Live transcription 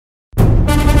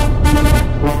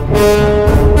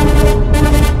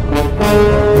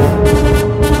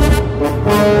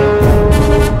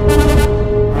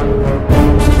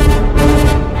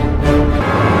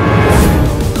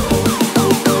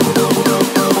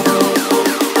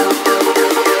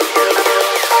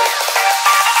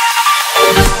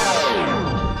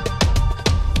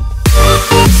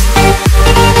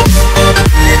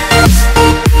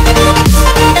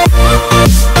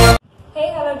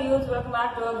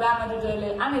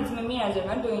And it's me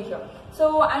Ajay doing here.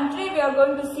 So and today we are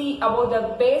going to see about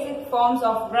the basic forms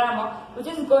of grammar, which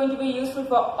is going to be useful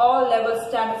for all level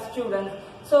standard students.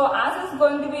 So as it's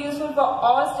going to be useful for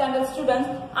all standard students,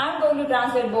 I am going to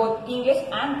translate both English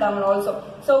and Tamil also.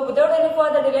 So without any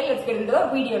further delay, let's get into the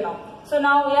video now. So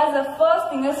now yes, the first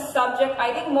thing is subject.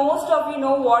 I think most of you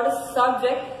know what is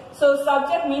subject. So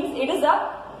subject means it is a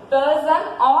person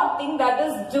or thing that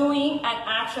is doing an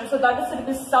action. So that is to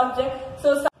be subject.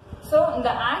 So in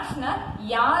the action,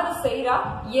 yaar seira,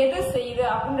 yedhu seira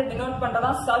appadra denote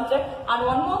pandradha subject. And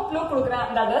one more clue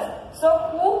kudukren, that is so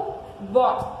who,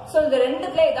 what. So the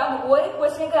rendukla edha one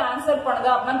question ku answer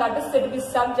panadha appadina, that is said to be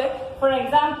subject. For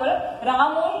example,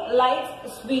 Ramu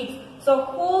likes sweets. So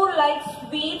who likes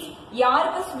sweets?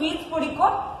 Yarukku sweets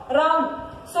pidikum? Ramu.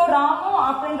 So Ramu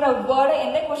appadra word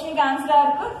endha question ku answer ah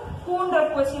irukku? Whoன்ற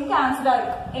question ku answer ah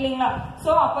irukku illingla.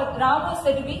 So appo Ramu is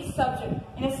said to be subject.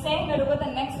 In the same way, look at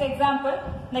the next example.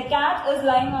 The cat is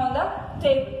lying on the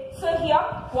table. So here,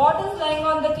 what is lying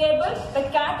on the table? The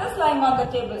cat is lying on the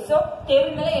table. So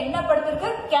table mele enna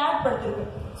padthirukku? Cat padthirukku.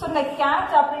 So the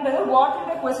cat அப்படின்றது what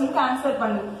ன்ற question க்கு answer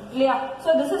பண்ணுது இல்லையா?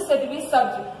 So this is said to be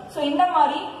subject. So இந்த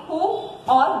மாதிரி who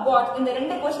or what இந்த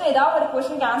ரெண்டு question ஏதாவது ஒரு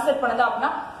question க்கு answer பண்ணுது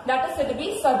அப்படினா that is said to be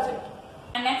subject.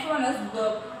 And next one is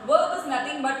verb. Verb is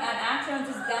nothing but an action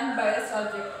which is done by a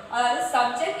subject. அதாவது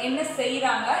subject என்ன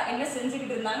செய்றாங்க, என்ன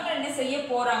செஞ்சிட்டு இருந்தாங்க, என்ன செய்ய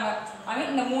போறாங்க. I mean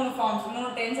இந்த மூணு forms, மூணு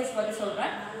tenses பத்தி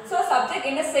சொல்றேன். So subject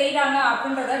என்ன செய்றாங்க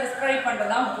அப்படின்றத describe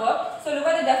பண்றது தான் verb. So look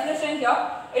at the definition here.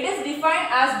 It is defined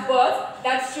as words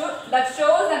that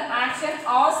shows an action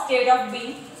or state of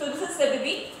being. So this is said to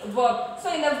be verb. So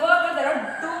in the verb there are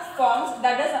two forms,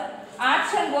 that is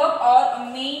action verb or a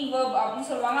main verb அப்படினு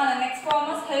சொல்வாங்க. And the next form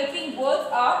is helping verbs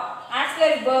or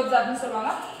auxiliary verbs அப்படினு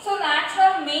சொல்வாங்க. So the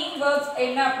actual main verbs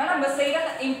என்ன அப்படினா நம்ம செய்யற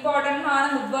important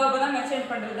ஆன verb தான் மென்ஷன்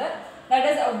பண்றது. That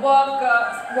is work,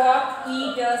 walk,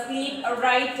 eat, sleep,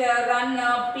 write, run,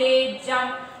 play,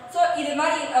 jump. So இது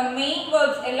மாதிரி main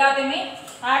verbs எல்லாத்தையுமே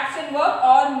action verb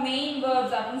or main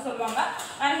verbs அப்படினு சொல்வாங்க.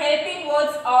 And helping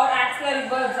words or auxiliary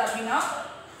verbs அப்படினா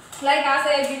like as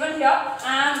I have given here,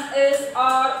 am, is,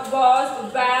 are, was,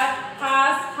 were,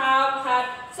 has, have, had.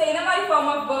 So in the மாதிரி form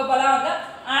of verb எல்லாம் வந்து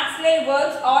auxiliary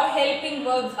verbs or helping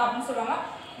verbs அப்படினு சொல்வாங்க.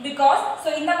 Because so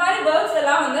இந்த மாதிரி verbs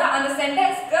எல்லாம் வந்து அந்த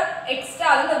sentenceக்கு extra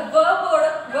அந்த verb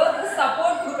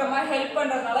support கொடுக்கிற மாதிரி help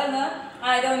பண்றதுனால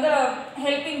இத வந்து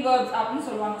helping verbs அப்படினு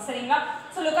சொல்வாங்க. சரிங்களா?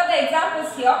 So look at the examples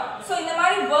here. So இந்த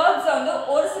மாதிரி verbs வந்து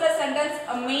ஒரு சில sentence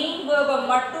main verb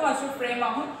மட்டும் வச்சு frame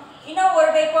ஆகும். இன்னும் ஒரு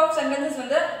டைப் ஆஃப் சென்டென்சஸ்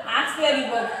வந்து ஆக்சிலரி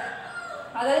வெர்ப்,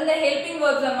 அதாவது இந்த ஹெல்பிங்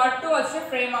வெர்ப்ஸ் மட்டும் வச்சு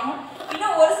ஃப்ரேம் ஆகும்.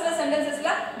 இன்னும் ஒரு சில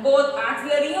சென்டென்சஸ்ல போத்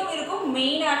ஆக்சிலரியும் இருக்கும்,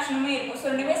 மெயின் ஆக்ஷனுமே இருக்கும். ஸோ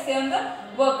ரெண்டுமே சேர்ந்து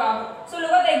ஒர்க் ஆகும். So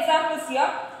look at the examples here.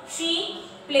 She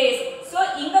plays. So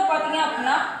இங்க பாத்தீங்க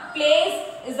அப்படின்னா plays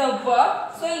is a verb.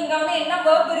 So இங்க வந்து என்ன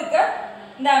வெர்ப் இருக்கு?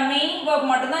 இந்த மெயின்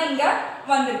வெர்ப் மட்டும் தான் இங்க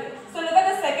வந்திருக்கு. So look at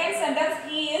the second sentence.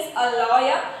 He is a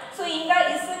lawyer. So inga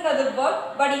is the verb,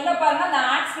 but inga paranga the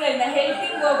auxiliary, the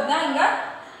helping verb தான் இங்க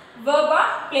verb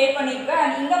play பண்ணிருக்கு.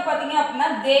 And inga பாத்தீங்க அப்படினா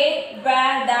they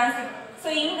were dancing. So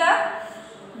inga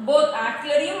both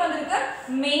auxiliaryயும் வந்திருக்கு,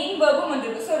 main verbும்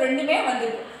வந்திருக்கு. So ரெண்டுமே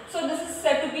வந்திருக்கு. So this is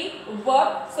said to be verb.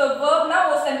 So verb னா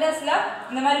ஒரு sentenceல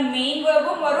இந்த மாதிரி main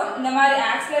verbும் வரும், இந்த மாதிரி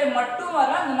auxiliary மட்டும்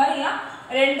வரலாம், இந்த மாதிரி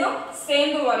ரெண்டும்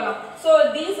சேர்ந்து வரலாம். So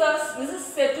this is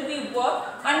said to be verb.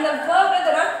 And the verb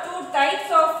there are two types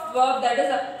of verb, that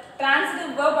is a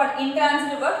transitive verb and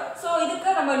intransitive verb. So இதுக்கு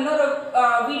நம்ம இன்னொரு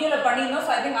வீடியோல பண்ணிருந்தோம்.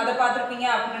 So I think அத பாத்துப்பீங்க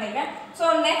அப்படினு நினைக்கிறேன். So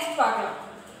next பார்க்கலாம்.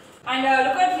 And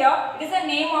look at here, it is a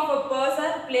name of a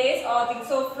person, place or thing.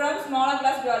 So from smaller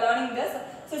class we are learning this.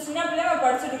 So சின்ன பிள்ளைங்க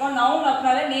படிச்சிட்டு இருக்கோம். noun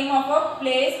அப்படினாலே name of a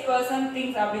place, person,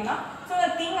 things அப்படினா. So the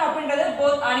thing அப்படின்றது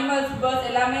both animals, birds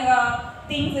எல்லாமே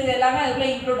things எல்லாமே அதுக்குள்ள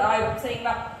இன்க்ளூட் ஆகும்.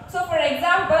 சரிங்களா? So for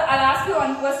example, I'll ask you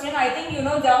one question. I think you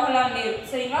know Jawaharlal Nehru.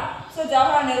 சரிங்களா? So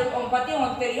Jawaharlal Nehru பத்தி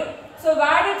உங்களுக்கு தெரியும். So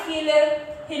where did he live?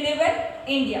 He lived in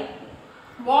India.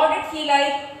 What did he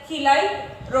like? He liked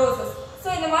roses. So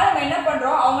இந்த மாதிரி நம்ம என்ன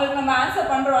பண்றோம்? அவங்களுக்கு நம்ம ஆன்சர்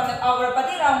பண்றோம். அவரை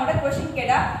பத்தி அவங்கட்ட क्वेश्चन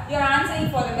கேட்டா you are answering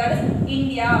for them. That is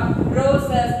India,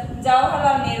 roses,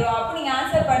 Jawaharlal Nehru. அப்ப நீங்க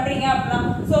ஆன்சர் பண்றீங்க அப்படினா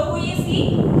so who is he?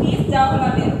 He is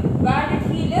Jawaharlal Nehru. Where did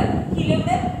he live? He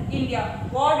lived in India.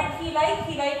 What did he like?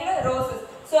 He liked roses.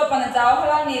 So அப்ப அந்த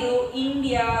Jawaharlal Nehru,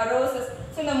 India, roses.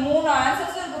 So இந்த மூணு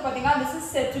answers இருக்கு பாத்தீங்கன்னா this is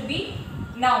said to be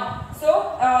noun. So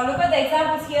look at the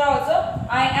examples here also.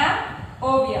 I am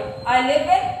Ovia. I live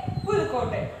in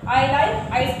Pulkottai. I like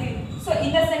ice cream. So in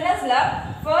the sentence la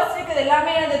first இருக்குது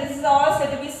எல்லாமே this is all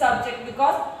said to be subject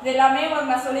because இது எல்லாமே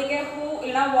நான் சொல்லிருக்கேன் who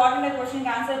இல்லனா what ன்ற question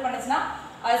answer பண்ணுச்சுனா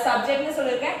அது subject னு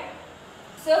சொல்லிருக்கேன்.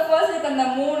 So first இருக்க அந்த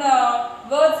மூணு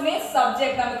words means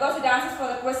subject because it answers for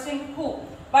the question who.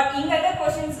 But இங்க இருக்க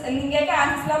questions இங்க இருக்க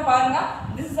answersலாம் பாருங்க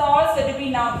this is all said to be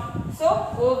noun. So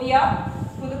Ovia,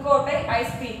 Pulkottai,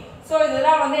 ice cream. So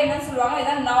இதெல்லாம் வந்து என்ன சொல்வாங்க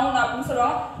இதான் noun அப்படினு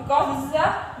சொல்வாங்க because this is a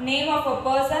name of a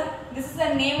person, this is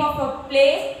the name of a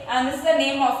place and this is the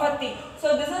name of a thing. So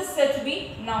this is said to be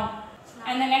noun.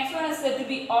 And the next one is said to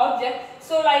be object.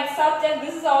 So like subject,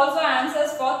 this is also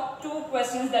answers for two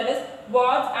questions, that is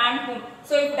what and whom.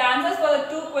 So if it answers for the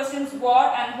two questions what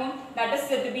and whom, that is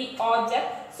said to be object.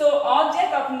 So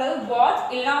object அப்படின்றது what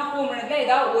இல்லனா whom ன்றதுல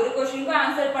ஏதாவது ஒரு क्वेश्चनको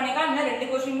answer பண்ணிக்கலாம் இல்ல ரெண்டு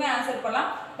क्वेश्चनக்குமே answer பண்ணலாம்,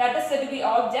 that is said to be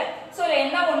object. So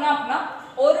என்ன பண்ணனும் அப்படினா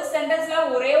ஒரு சென்டென்ஸ்ல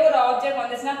ஒரே ஒரு ஆப்ஜெக்ட்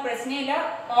வந்துச்சுனா பிரச்சனை இல்ல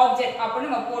ஆப்ஜெக்ட் அப்படி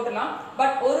நம்ம போடலாம்.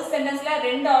 பட் ஒரு சென்டென்ஸ்ல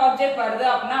ரெண்டு ஆப்ஜெக்ட் வருது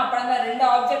அப்படினா அப்ப அந்த ரெண்டு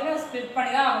ஆப்ஜெக்ட்டையும் ஸ்ப்ளிட்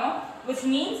பண்ணி தான் ஆகணும், which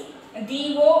means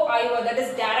DOIO, that is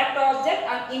direct object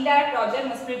and indirect object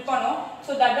நம்ம ஸ்ப்ளிட் பண்ணோம்.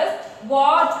 So that is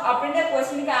what அப்படிங்கற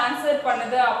क्वेश्चनக்கு ஆன்சர்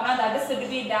பண்ணுது அப்படினா that is said to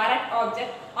be direct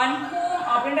object and whom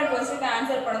அப்படிங்கற क्वेश्चनக்கு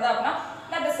ஆன்சர் பண்ணுது அப்படினா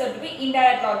that is said to be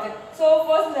indirect object. So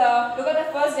first look at the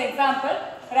first example.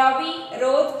 Ravi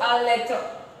wrote a letter.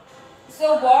 So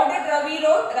what did Ravi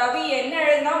wrote? Ravi என்ன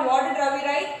எழுதுனா what did Ravi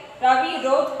write? Ravi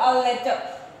wrote a letter.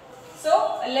 So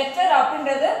letter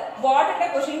அப்படின்றது what ன்ற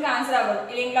क्वेश्चनக்கு answer ஆகும்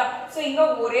இல்லீங்களா? So இங்க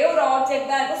ஒரே ஒரு object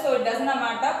தான் இருக்கு, so it doesn't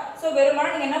matter. So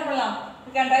வெறுமனே நீங்க என்ன பண்ணலாம்,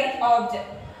 you can write object.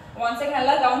 Once again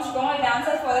நல்லா கவனிச்சுக்கோங்க, it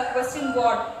answers for the question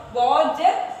what. What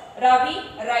did Ravi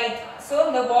write? So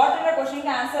the what ன்ற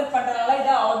क्वेश्चनக்கு ஆன்சர் பண்றதால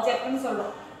இத ஆப்ஜெக்ட் னு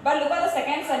சொல்றோம். But look at the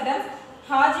second sentence.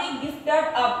 Haji gifted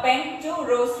a pen to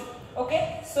Rosie. Okay,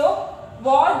 so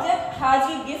what did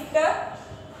Haji gift?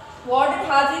 What did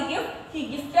Haji gift? He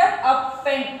gifted a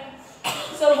pen.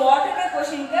 So what is the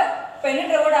question ku pen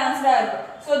ன்ற word answer ஆயிருக்கு.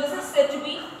 So this is said to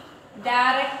be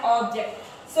direct object.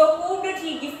 So whom did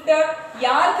he gifted?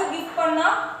 யாருக்கு gift பண்ணா?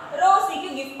 Rosie க்கு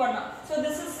gift பண்ணா. So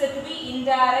this is said to be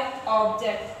indirect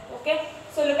object. Okay,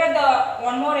 so look at the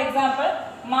one more example.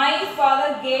 My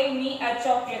father gave me a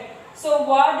chocolate. So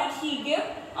what did he give?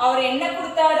 அவர் என்ன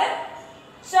கொடுத்தாரு?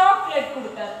 Chocolate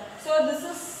கொடுத்தாரு. So this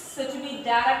is said to be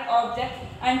direct object.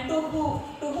 And to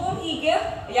whom he gave?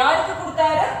 யாருக்கு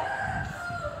கொடுத்தாரு?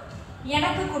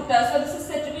 எனக்கு கொடுத்தாரு. So this is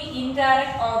said to be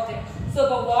indirect object. So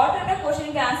இப்போ what ன்ற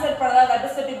क्वेश्चनக்கு answer பண்ணதா that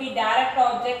is said to be direct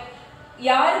object.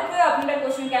 யாருக்கு அப்படிங்கற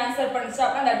क्वेश्चनக்கு answer பண்ணுச்சு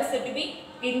அப்ப that is said to be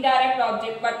indirect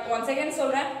object. But once again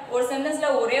சொல்றேன், ஒரு சென்டென்ஸ்ல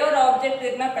ஒரே ஒரு ஆப்ஜெக்ட்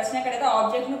இருக்குனா பிரச்சனை கிடையாது,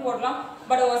 ஆப்ஜெக்ட்னு போடலாம்.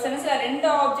 பட் ஒரு சென்டென்ஸ்ல ரெண்டு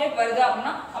ஆப்ஜெக்ட் வருது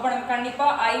அப்படினா அப்ப நம்ம கண்டிப்பா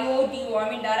IODO I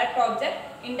mean direct object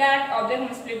indirect object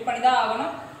நம்ம ஸ்ப்ளிட் பண்ணி தான்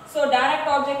ஆகணும். So direct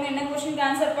object என்ன क्वेश्चनக்கு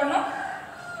ஆன்சர் பண்ணோம்,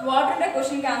 what ன்ற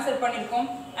क्वेश्चनக்கு ஆன்சர் பண்ணிருக்கோம்.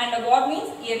 and what means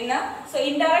என்ன. So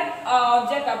indirect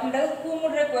object அப்படின்றது whom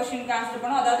ன்ற क्वेश्चनக்கு ஆன்சர்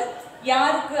பண்ணோம், அதாவது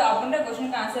யாருக்கு அப்படின்ற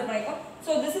क्वेश्चनக்கு ஆன்சர் பண்ணிருக்கோம்.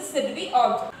 So this is said to be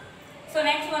object. So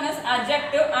next one is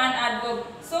adjective and adverb.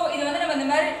 So இது வந்து நம்ம இந்த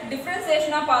மாதிரி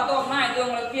டிஃபரன்சியேஷனா பார்த்தோம் அப்படினா இது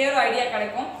உங்களுக்கு clear idea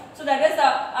கிடைக்கும். So that is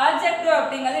adjective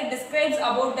அப்படிங்கிறது describes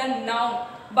about the noun,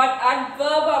 but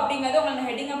adverb அப்படிங்கிறது உங்களுக்கு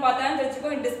ஹெட்டிங்கை பார்த்தாலும்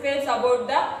தெரிஞ்சுக்கோ, it describes about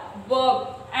the verb.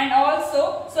 And also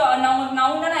so noun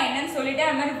நான் என்னன்னு சொல்லிட்டேன்,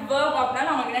 அந்த மாதிரி verb அப்படினா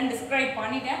நான் உங்களுக்கு என்ன describe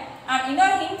பண்ணிட்டேன். And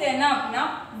இன்னொரு hint என்ன அப்படினா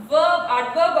verb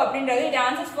adverb அப்படிங்கிறது it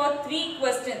answers for three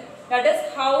questions, that is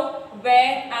how,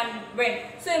 where and when.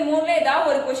 So இந்த மூணுல ஏதாவது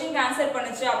ஒரு क्वेश्चनக்கு ஆன்சர்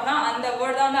பண்ணுச்சு அப்படினா அந்த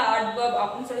வேர்ட் தான் அந்த adverb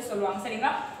அப்படினு சொல்லுவாங்க,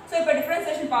 சரிங்களா? So இப்போ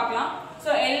டிஃபரன்சியேஷன் பார்க்கலாம்.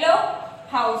 So yellow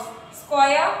house,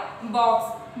 square box,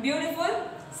 beautiful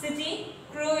city,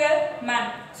 cruel man.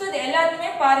 So இது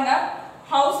எல்லாத்தையுமே பாருங்க,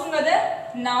 ஹவுஸ்ங்கிறது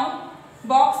noun,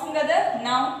 boxங்கிறது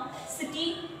noun, city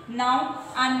noun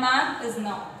and man is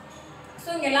noun. So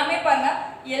இங்க எல்லாமே பாருங்க,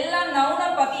 எல்லா noun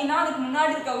பத்தினா அதுக்கு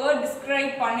முன்னாடி இருக்க வேர்ட்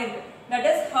டிஸ்கிரைப் பண்ணிருக்கு. That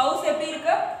is house எப்படி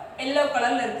இருக்கு, yellow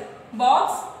கலர்ல இருக்கு, box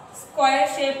square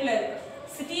ஷேப்ல இருக்கு,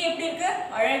 city எப்படி இருக்கு,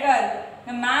 அழகா இருக்கு,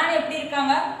 the man எப்படி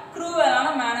இருக்காங்க, cruelaன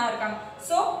மேனா இருக்காங்க.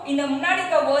 So இந்த முன்னாடி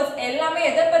இருக்க வேர்ட்ஸ் எல்லாமே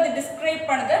எதை பத்தி டிஸ்கிரைப்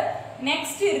பண்ணுது,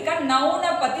 நெக்ஸ்ட் இருக்க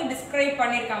நவுனை பத்தி டிஸ்கிரைப்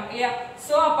பண்ணிருக்காங்க இல்லையா?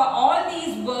 So அப்ப all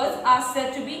these words are said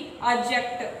to be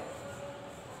adjective.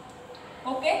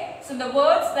 Okay, so the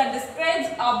words that describes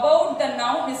about the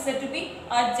noun is said to be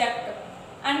adjective.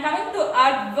 And coming to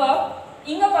adverb,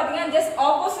 இங்க பாத்தீங்கன்னா just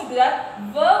opposite to that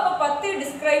verb பத்தி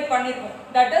describe பண்ணிருக்கோம்.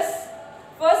 That is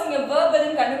first இங்க verb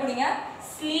எதுன்னு கண்டுபிடிங்க.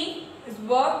 Sleep is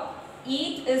verb,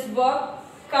 eat is verb,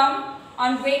 come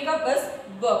and wake up is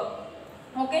verb.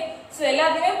 Okay so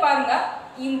எல்லாத்தையுமே பாருங்க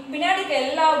பின்னாடி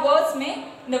எல்லா வேர்ட்ஸுமே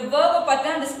இந்த வேர்பை பற்றி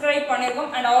தான் டிஸ்கிரைப்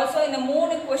பண்ணியிருக்கோம் அண்ட் ஆல்சோ இந்த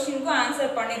 3 கொஸ்டினுக்கும்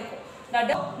ஆன்சர் பண்ணியிருக்கோம்.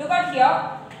 Look at here.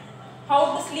 How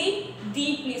to sleep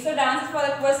deeply. So the answer for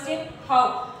the question how.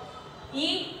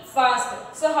 Eat fast.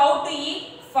 So how to eat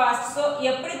fast. So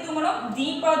எப்படி தூங்கணும்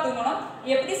டீப்பா தூங்கணும்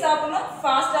எப்படி சாப்பிடணும்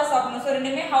ஃபாஸ்டா சாப்பிடணும். ஸோ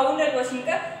ரெண்டுமே ஹவுன்ற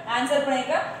கொஸ்டினுக்கு ஆன்சர்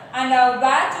பண்ணியிருக்கேன். And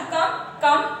where to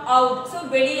come out. So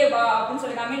வெளியே வா அப்படின்னு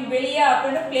சொல்லியிருக்காங்க. I mean வெளியே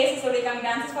அப்படின்னு பிளேஸ் சொல்லியிருக்காங்க.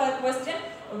 The answer for the question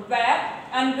where.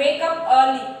 And wake up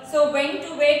early. So when to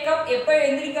wake up எப்போ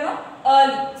எழுந்திரிக்கணும்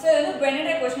early. So இது வந்து when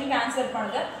என்ற கொஸ்டினுக்கு ஆன்சர்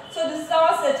பண்ணுது. So this is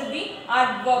all said to be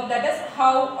adverb, that is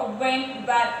how, when,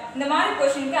 where. இந்த மாதிரி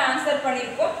கொஸ்டினுக்கு answer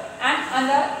பண்ணியிருக்கோம். அண்ட்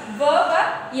அந்த வேர்பை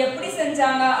எப்படி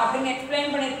செஞ்சாங்க அப்படின்னு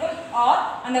எக்ஸ்பிளைன் பண்ணியிருக்கோம் ஆர்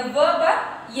அந்த வேர்பை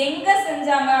எங்க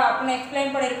செஞ்சாங்க அப்படின்னு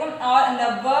எக்ஸ்பிளைன் பண்ணியிருக்கோம் ஆர் அந்த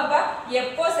வேர்பை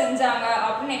எப்போ செஞ்சாங்க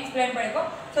அப்படின்னு எக்ஸ்பிளைன்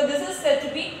பண்ணியிருக்கோம். So this is set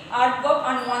to be adverb.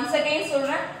 And once again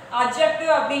சொல்கிறேன்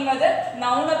adjective அப்படிங்கிறது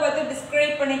நவுனை பற்றி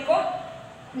டிஸ்கிரைப் பண்ணியிருக்கோம்.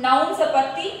 நவுன்ஸை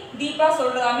பற்றி டீப்பாக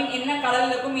சொல்கிறது ஐ மீன் என்ன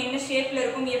கலரில் இருக்கும் என்ன ஷேப்பில்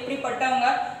இருக்கும் எப்படிப்பட்டவங்க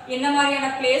என்ன மாதிரியான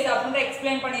பிளேஸ் அப்படின்ற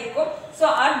எக்ஸ்பிளைன் பண்ணியிருக்கோம். ஸோ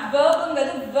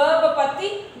adverbங்கிறது வேர்பை பற்றி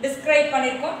டிஸ்கிரைப்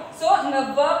பண்ணியிருக்கோம். ஸோ இந்த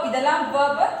வேர்ப் இதெல்லாம்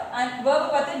வேர்பை அண்ட் வேர்பை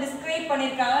பற்றி டிஸ்கிரைப்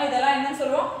பண்ணியிருக்காங்க. இதெல்லாம் என்னன்னு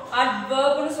சொல்லுவோம்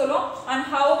adverbனு சொல்லுவோம். And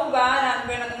how where and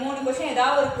when அந்த 3 கொஸ்டின்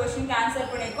ஏதாவது ஒரு கொஸ்டினுக்கு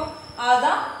ஆன்சர் பண்ணியிருக்கோம்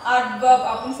அதுதான் adverb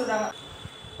அப்படின்னு சொல்கிறாங்க.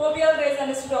 Hope you all guys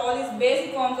understood all these basic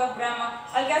forms of grammar.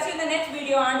 I'll catch you in the next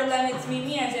video. Until then, it's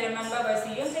me and Jeremy. Bye bye.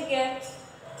 See you. Take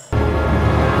care.